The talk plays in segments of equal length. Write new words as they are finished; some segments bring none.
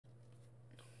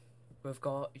We've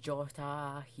got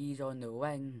Jota, he's on the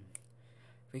wing.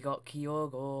 We got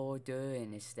Kyogo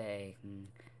doing his thing.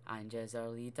 And as our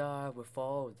leader, we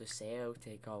follow the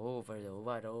Celtic all over the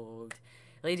world.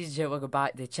 Ladies and gentlemen, welcome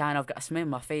back to the channel. I've got a smile on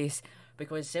my face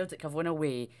because Celtic have won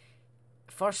away.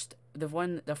 They've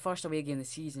won their first away game of the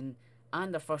season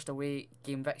and their first away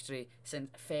game victory since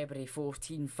February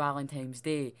 14th, Valentine's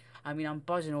Day. I mean, I'm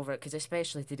buzzing over it because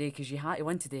especially today, because you had to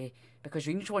win today because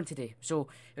Rangers won today. So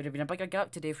it would have been a bigger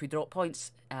gap today if we dropped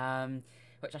points,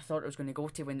 which I thought it was going to go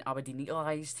to when Aberdeen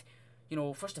equalised. You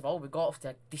know, first of all, we got off to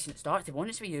a decent start, to be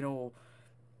honest with you.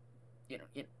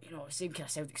 Same kind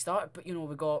of Celtic start, but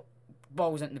we got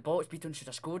balls into the box. Beaton should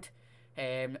have scored.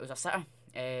 It was a sitter.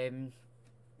 And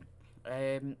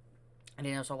then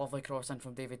there's a lovely cross in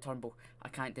from David Turnbull. I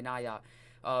can't deny that.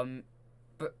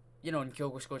 But and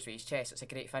Kyogo scores with his chest. It's a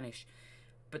great finish.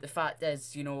 But the fact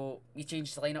is, he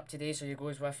changed the lineup today, so he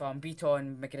goes with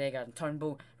Beaton, McGregor, and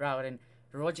Turnbull rather than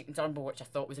Rogic and Turnbull, which I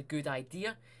thought was a good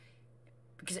idea.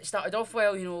 Because it started off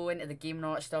well, into the game and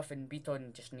all that stuff, and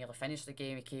Beaton just nearly finished the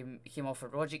game. He came off for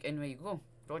Rogic, and there you go.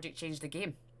 Rogic changed the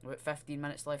game. With 15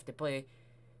 minutes left to play,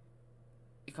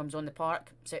 he comes on the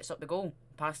park, sets up the goal,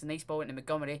 passes the nice ball into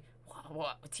Montgomery.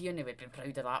 What Tierney would be proud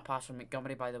of that pass from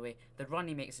Montgomery, by the way. The run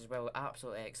he makes as well,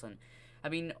 absolutely excellent. I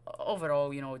mean,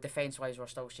 overall, defence-wise, we're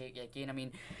still shaky again. I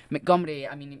mean, Montgomery,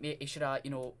 he should have,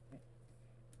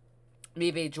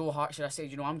 maybe Joe Hart should have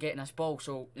said, I'm getting this ball,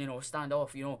 so, stand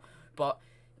off, But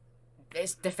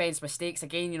it's defence mistakes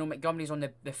again. Montgomery's on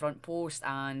the front post,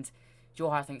 and Joe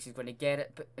Hart thinks he's going to get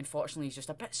it, but unfortunately he's just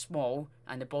a bit small,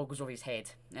 and the ball goes over his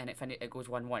head, and it goes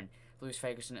 1-1. Lewis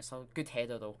Ferguson, it's a good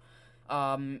header though.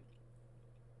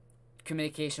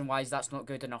 Communication wise, that's not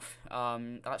good enough.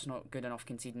 That's not good enough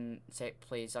conceding set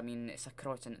plays. I mean, it's a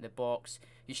cross into the box.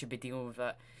 You should be dealing with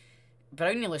it.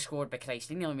 Brown nearly scored by Christ.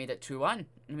 He nearly made it 2-1. I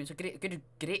mean, it's a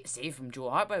great save from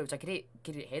Joe Hart, but it was a great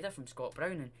header from Scott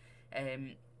Brown.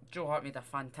 And Joe Hart made a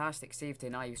fantastic save to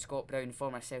deny Scott Brown,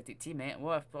 former Celtic teammate.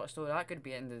 What a story that could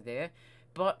be at the end of the day.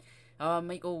 But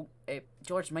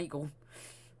George Michael,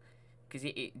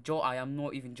 because Jota, I am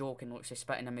not even joking, looks a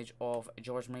spitting image of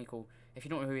George Michael. If you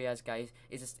don't know who he is, guys,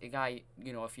 he's just a guy,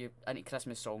 if you're into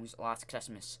Christmas songs, Last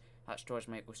Christmas, that's George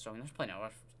Michael's song. There's plenty of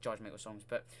other George Michael songs,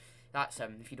 but that's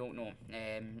him, if you don't know.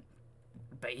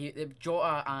 But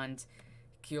Jota and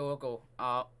Kyogo,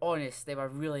 honest, they were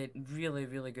really, really,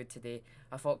 really good today.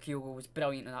 I thought Kyogo was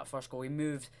brilliant in that first goal. He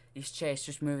moved, his chest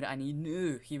just moved, and he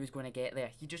knew he was going to get there.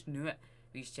 He just knew it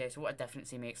with his chest. What a difference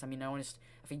he makes. I mean, honest,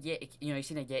 if a Yeti, you've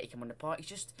seen a Yeti come on the park, he's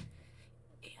just...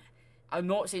 I'm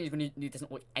not saying he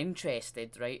doesn't look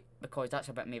interested, right? Because that's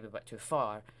maybe a bit too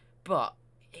far. But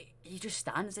he just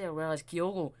stands there, whereas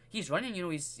Kyogo, he's running,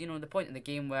 he's, the point in the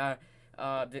game where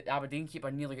the Aberdeen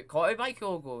keeper nearly got caught out by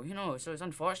Kyogo, so it's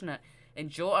unfortunate. And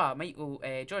Jota,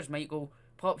 George Michael,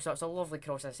 pops up, it's a lovely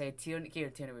cross, I said. Tierney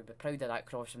would be proud of that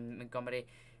cross from Montgomery.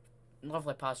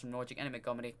 Lovely pass from Rogic into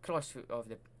Montgomery, cross of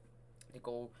the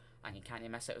goal, and you can't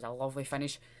miss it. It was a lovely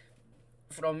finish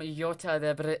from Jota,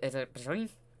 the Brazilian.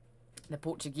 The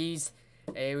Portuguese,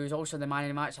 he was also the man of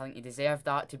the match. I think he deserved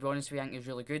that, to be honest with you. I think he was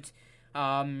really good.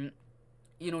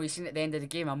 You've seen at the end of the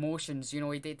game, emotions,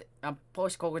 he did.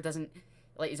 Postecoglou doesn't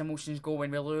let his emotions go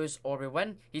when we lose or we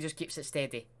win. He just keeps it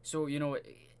steady. So,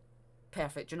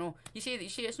 perfect, You see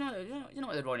it's not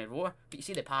the Ronnie Roar, but you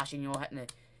see the passion, hitting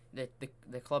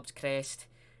the club's crest.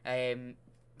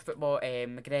 Football,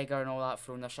 McGregor and all that,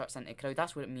 throwing their shirts into the crowd.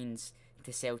 That's what it means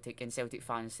to Celtic and Celtic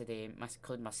fans today,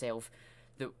 including myself.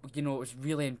 That it was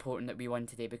really important that we won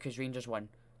today because Rangers won.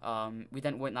 We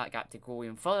didn't want that gap to go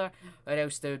even further, or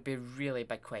else there would be really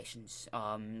big questions.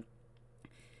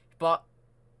 But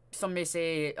some may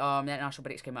say the international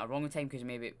breaks came at a wrong time because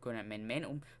maybe going at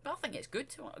momentum. But I think it's good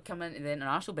to come into the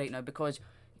international break now because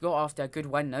you got after a good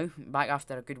win now, back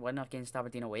after a good win against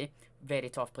Aberdeen away. Very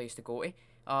tough place to go to.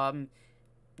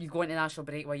 You go into national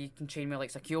break where you can train with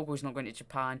like Kyogo's not going to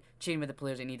Japan, train with the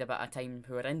players that need a bit of time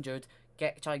who are injured,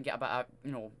 try and get a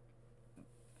bit of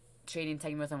training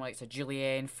time with them, like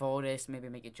Julian, Forrest, maybe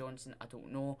Mickey Johnson, I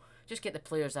don't know. Just get the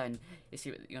players in, you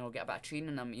see what, get a bit of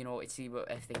training them, to see what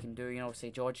if they can do,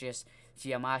 say Georgius,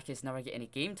 Giamakis never get any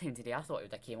game time today. I thought it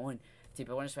would have came on. To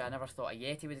be honest with you, I never thought a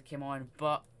Yeti would have came on,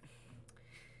 but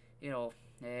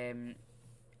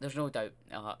there's no doubt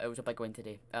it was a big win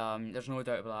today. There's no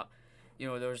doubt about that.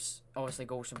 There's obviously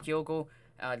goals from Kyogo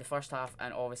the first half,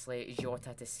 and obviously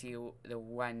Jota to seal the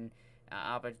win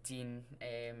at Aberdeen.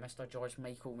 Mr. George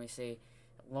Michael may say,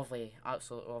 lovely,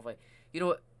 absolutely lovely.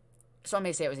 Some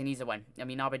may say it was an easy win. I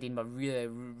mean, Aberdeen were really,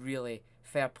 really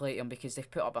fair play to them because they've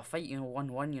put up a fight,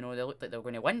 1-1. They looked like they were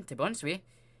going to win, to be honest with you.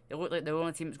 They looked like they were the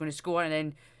only team that was going to score, and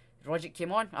then Rogic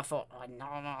came on. I thought, oh, no,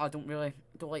 I don't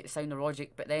like the sound of Rogic.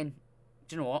 But then,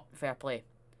 do you know what? Fair play.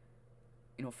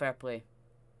 Fair play.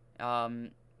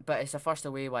 But it's the first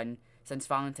away win since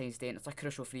Valentine's Day, and it's a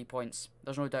crucial 3 points.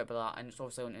 There's no doubt about that, and it's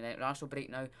obviously on the international break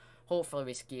now. Hopefully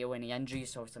we scale any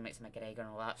injuries, so obviously Mix McGregor and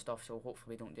all that stuff, so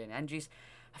hopefully we don't do any injuries.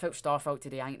 I felt Starfelt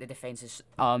today. I think the defence is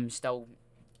still...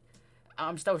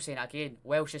 I'm still saying it again.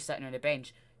 Welsh is sitting on the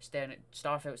bench, staring at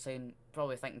Starfelt, saying,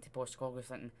 probably thinking to Postecoglou,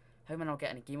 thinking, how am I not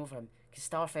getting a game over him? Because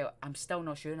Starfelt, I'm still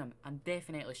not sure him. I'm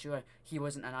definitely sure he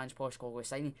wasn't an Ange Postecoglou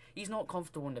signing. He's not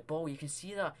comfortable on the ball. You can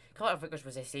see that. Carter Vickers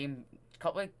was the same a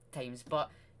couple of times, but,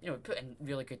 put in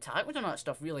really good tackles and all that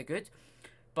stuff, really good.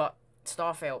 But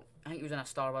Starfelt, I think he was in a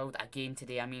star world again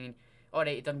today. I mean,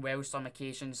 alright, he done well some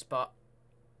occasions, but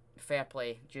fair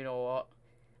play. Do you know what?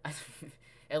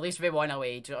 At least we won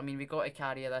away. Do you know what I mean? We got to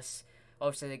carry this.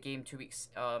 Obviously, the game 2 weeks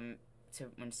to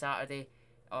on Saturday.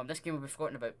 This game will be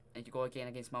forgotten about, and you go again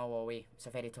against Millwall away. It's a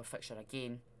very tough fixture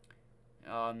again.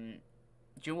 Do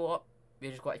you know what? We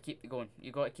just got to keep going.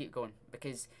 You got to keep going,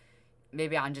 because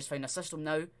maybe I just found a system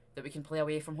now that we can play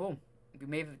away from home.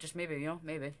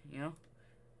 Maybe,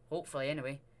 hopefully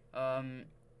anyway.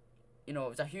 It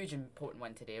was a huge important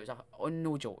win today. It was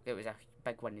no joke. It was a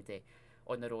big win today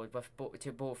on the road with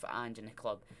both Ange and the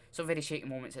club. So very shaky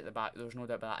moments at the back. There's no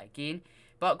doubt about that again.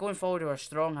 But going forward, we were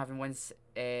strong, having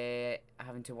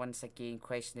to once again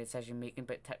question the decision making,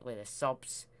 but particularly the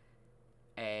subs.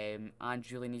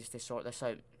 Ange really needs to sort this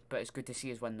out. But it's good to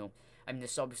see us win though. I mean, the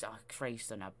subs,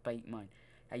 Christ on a bike, man.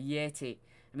 A Yeti.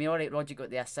 I mean, alright, Roger got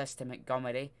the assist to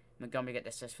Montgomery. Montgomery got the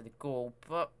assist for the goal,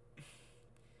 but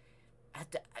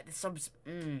the subs,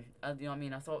 I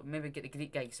thought maybe get the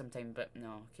Greek guy sometime, but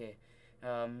no, okay.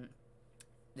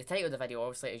 The title of the video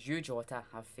obviously is You Jota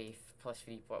Have Faith +3 points.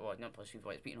 Well, not +3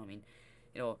 points, but you know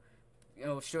what I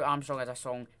mean. Stuart Armstrong has a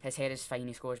song, his hair is fine,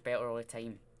 he scores better all the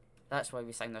time. That's why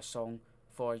we sing this song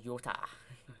for Jota.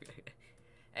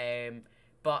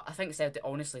 But I think Celtic,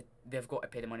 honestly, they've got to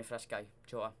pay the money for this guy,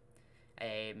 Jota.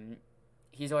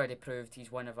 He's already proved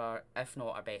he's one of our, if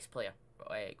not our best player,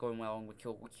 going along with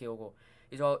Kyogo.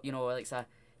 He's all, like a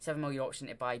 €7 million option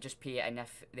to buy, just pay it, and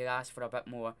if they ask for a bit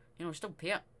more, still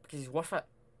pay it, because he's worth it.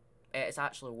 It's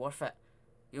actually worth it.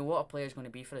 What a player's going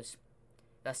to be for us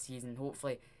this season,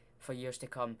 hopefully for years to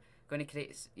come. Going to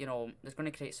create, there's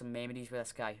going to create some memories with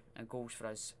this guy and goals for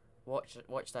us. Watch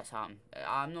this happen.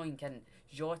 I'm not even kidding.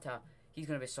 Jota, he's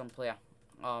going to be some player.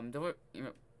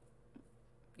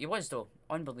 He was though,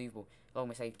 unbelievable, along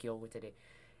with Kyogo today.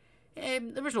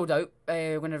 There was no doubt.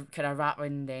 We're going to kind of wrap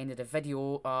in the end of the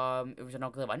video. It was an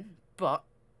ugly one, but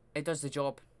it does the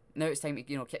job. Now it's time to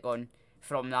kick on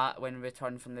from that when we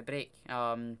return from the break.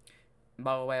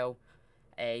 Motherwell,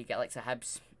 you get Alexa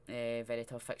Hibs, very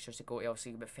tough fixtures to go to.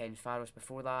 Obviously, with Fens Faros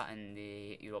before that, and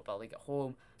the Europa League at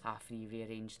home, half-free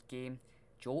rearranged game.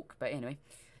 Joke, but anyway.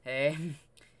 Do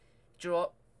you know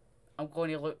what? I'm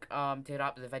going to look to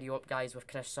wrap the video up, guys, with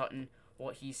Chris Sutton.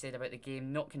 What he said about the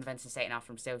game. Not convincing second half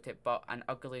from Celtic, but an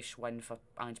uglish win for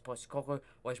Ange Postecoglou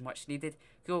was much needed.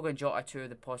 Kyogo and Jota, two of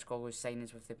the Postecoglou's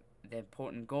signings with the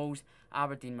important goals.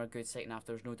 Aberdeen were good second half,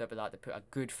 there's no doubt about that. They put a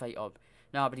good fight up.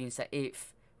 Now Aberdeen sit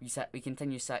 8th, we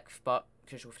continue 6th, but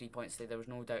crucial 3 points today, there was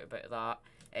no doubt about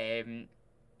that.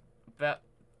 But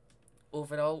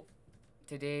overall,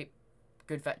 today,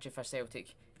 good victory for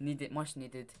Celtic. Much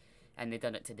needed, and they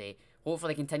done it today.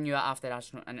 Hopefully continue it after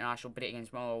the international break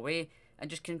against Millwall away, and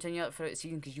just continue it throughout the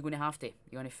season, because you're going to have to.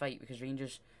 You're going to fight, because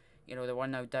Rangers, they're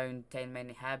 1-0 down, 10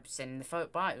 men Hibs, and they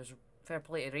fought back. It was fair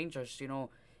play to Rangers,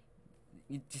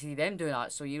 you see them doing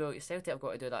that, so Celtic have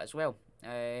got to do that as well.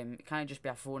 It can't just be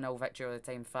a 4-0 victory all the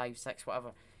time, 5-6,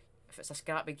 whatever. If it's a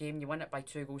scrappy game, you win it by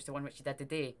 2 goals to 1, which you did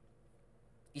today,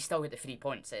 you still get the 3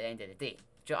 points at the end of the day.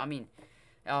 Do you know what I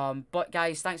mean? But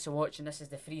guys, thanks for watching. This is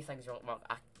the 3 things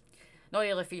not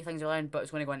really 3 things I learned, but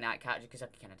it's going to go into that category because I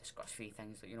kind of discussed 3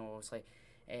 things, obviously.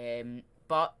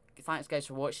 But thanks guys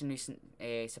for watching. Recent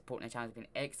supporting the channel has been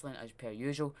excellent as per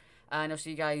usual, and I'll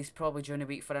see you guys probably during the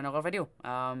week for another video.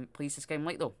 Please subscribe and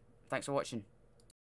like though. Thanks for watching.